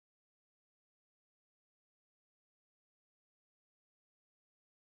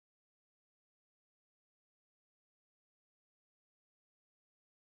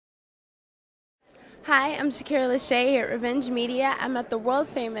Hi, I'm Shakyra LaShae here at Revenge Media. I'm at the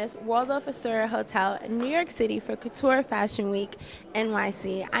world's famous Waldorf Astoria Hotel in New York City for Couture Fashion Week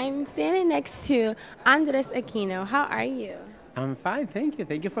NYC. I'm standing next to Andres Aquino. How are you? I'm fine, thank you.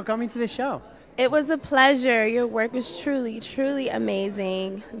 Thank you for coming to the show. It was a pleasure. Your work was truly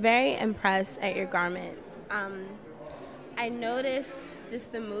amazing. Very impressed at your garments. I noticed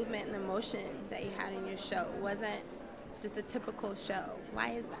just the movement and the motion that you had in your show. It wasn't just a typical show.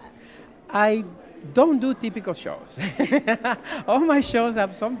 Why is that? I don't do typical shows. All my shows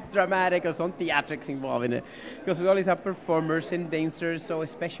have some dramatic or some theatrics involved in it, because we always have performers and dancers, so a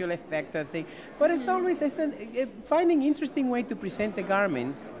special effect, I think. But it's always finding interesting way to present the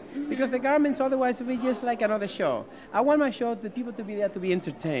garments, because the garments otherwise will be just like another show. I want my show, the people to be there to be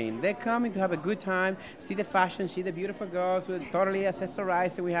entertained. They're coming to have a good time, see the fashion, see the beautiful girls who are totally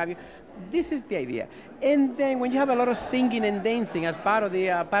accessorized and we have you. This is the idea. And then when you have a lot of singing and dancing as part of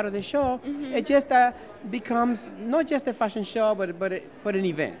the show, it just becomes not just a fashion show, but an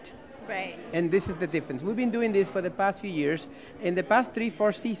event. Right. And this is the difference. We've been doing this for the past few years. In the past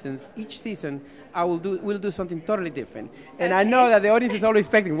 3-4 seasons, each season, we'll do something totally different. And I know that the audience is always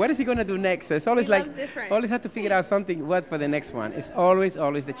expecting, what is he going to do next? So it's always always have to figure out something what for the next one. It's always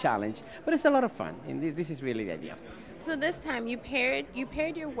the challenge. But it's a lot of fun, and this is really the idea. So this time you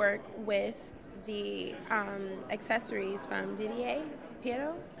paired your work with the accessories from Didier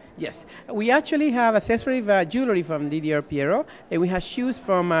Piero. Yes, we actually have accessory jewelry from Didier Piero, and we have shoes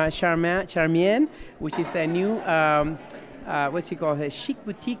from Charmian, which is a new, what's he called, a chic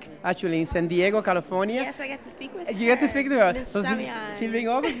boutique, actually in San Diego, California. Yes, I got to speak with her. You got to speak to her. Ms. So Charmian. she brings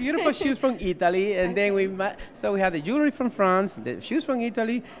all the beautiful shoes from Italy, and then we have the jewelry from France, the shoes from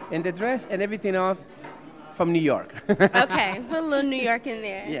Italy, and the dress and everything else from New York. Okay, put a little New York in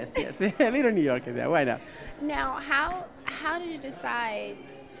there. Yes, a little New York in there. Why not? Now, how did you decide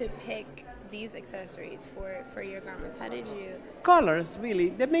to pick these accessories for your garments? How did you? Colors, really.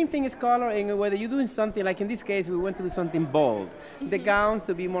 The main thing is color, and whether you're doing something, like in this case, we want to do something bold. The gowns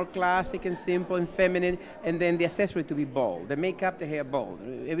to be more classic and simple and feminine, and then the accessory to be bold. The makeup, the hair bold.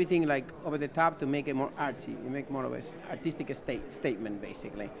 Everything like over the top to make it more artsy, make more of an artistic statement,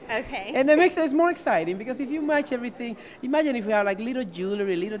 basically. Okay. And that makes it more exciting, because if you match everything, imagine if you have like little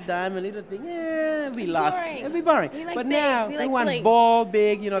jewelry, little diamond, little thing, it'd be lost. Boring. It'd be boring. We like but big. now We we like want bling. bold,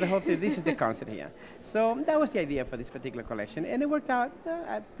 big, the whole thing. This is the concept here. So that was the idea for this particular collection, and it worked out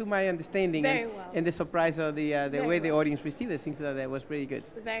to my understanding. Very well. And the surprise of the way the well. audience received it, things that was pretty good.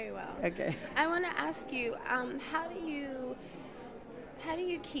 Very well. Okay. I want to ask you, how do you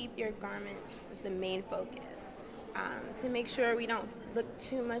keep your garments as the main focus to make sure we don't look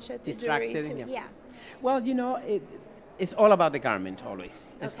too much at the jewelry? Distracted. Yeah. Well, it's all about the garment,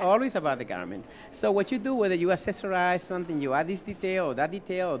 always. It's always about the garment. So what you do, whether you accessorize something, you add this detail or that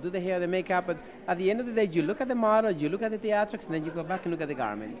detail, or do the hair, the makeup, but at the end of the day, you look at the model, you look at the theatrics, and then you go back and look at the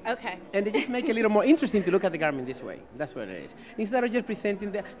garment. Okay. And they just make it a little more interesting to look at the garment this way. That's what it is. Instead of just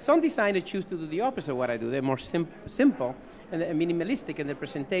presenting some designers choose to do the opposite of what I do. They're more simple and minimalistic in their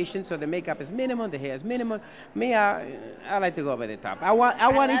presentation, so the makeup is minimum, the hair is minimum. Me, I like to go over the top. I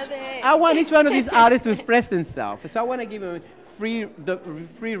want each one of these artists to express themselves. So I want to give them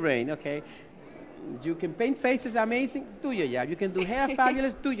free reign, okay? You can paint faces amazing, do your job. You can do hair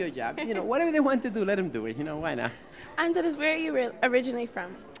fabulous, do your job. Whatever they want to do, let them do it. Why not? Andres, where are you originally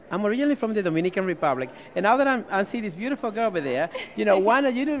from? I'm originally from the Dominican Republic, and now that I see this beautiful girl over there, you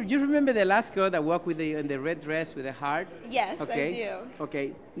remember the last girl that walked in the red dress with a heart? Yes, okay. I do.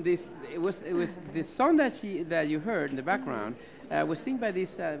 Okay, it was the song that you heard in the background was sung by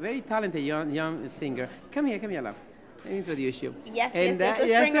this very talented young singer. Come here, love. Let me introduce you. Yes. Let's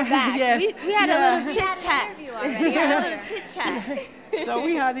bring her back. Yes. We had a little chit chat. We had a little chit chat. So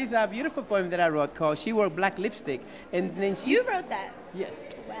we had this beautiful poem that I wrote called "She Wore Black Lipstick," and then You wrote that. Yes.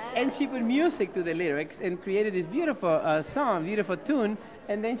 Wow. And she put music to the lyrics and created this beautiful song, beautiful tune,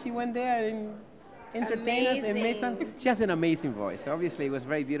 and then she went there and entertained us and made some. She has an amazing voice. So obviously, it was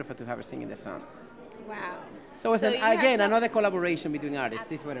very beautiful to have her singing the song. Wow. So it's another collaboration between artists.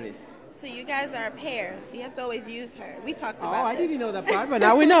 This is what it is. So you guys are a pair, so you have to always use her. We talked about Oh, I this. didn't know that part, but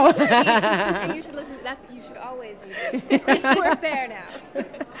now we know. And you should listen. You should always use it. We're fair now.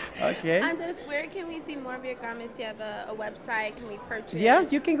 Okay. Andres, where can we see more of your garments? Do you have a website? Can we purchase?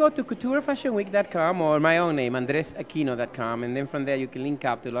 Yes, you can go to couturefashionweek.com or my own name, andresaquino.com, and then from there you can link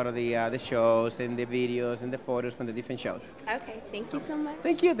up to a lot of the shows and the videos and the photos from the different shows. Okay, thank you so much.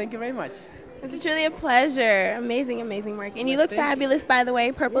 Thank you very much. It's truly a pleasure. Amazing work. And you look fabulous, by the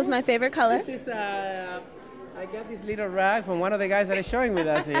way. Purple's my favorite color. This is, I got this little rag from one of the guys that is showing with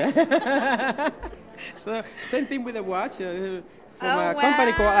us here. So same thing with the watch. from Oh, a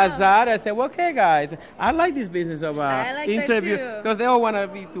company called wow. Azar. I said, well, okay, guys, I like this business of I like that interview too. because they all want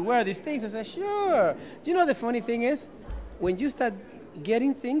to wear these things. I said, sure. Do you know the funny thing is, when you start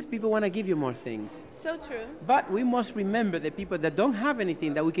getting things, people want to give you more things. So true. But we must remember the people that don't have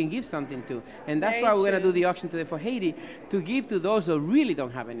anything that we can give something to. And that's Very why we're going to true. do the auction today for Haiti, to give to those who really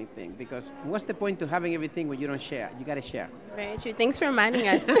don't have anything. Because what's the point to having everything when you don't share? You got to share. Very true. Thanks for reminding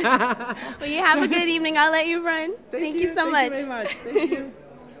us. Well, you have a good evening. I'll let you run. Thank you so much. Thank you very much. Thank you.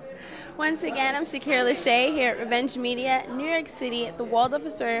 Once again, I'm Shakyra LaShae here at Revenge Media, New York City at the Waldorf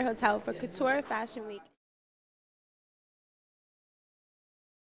Astoria Hotel for Couture Fashion Week.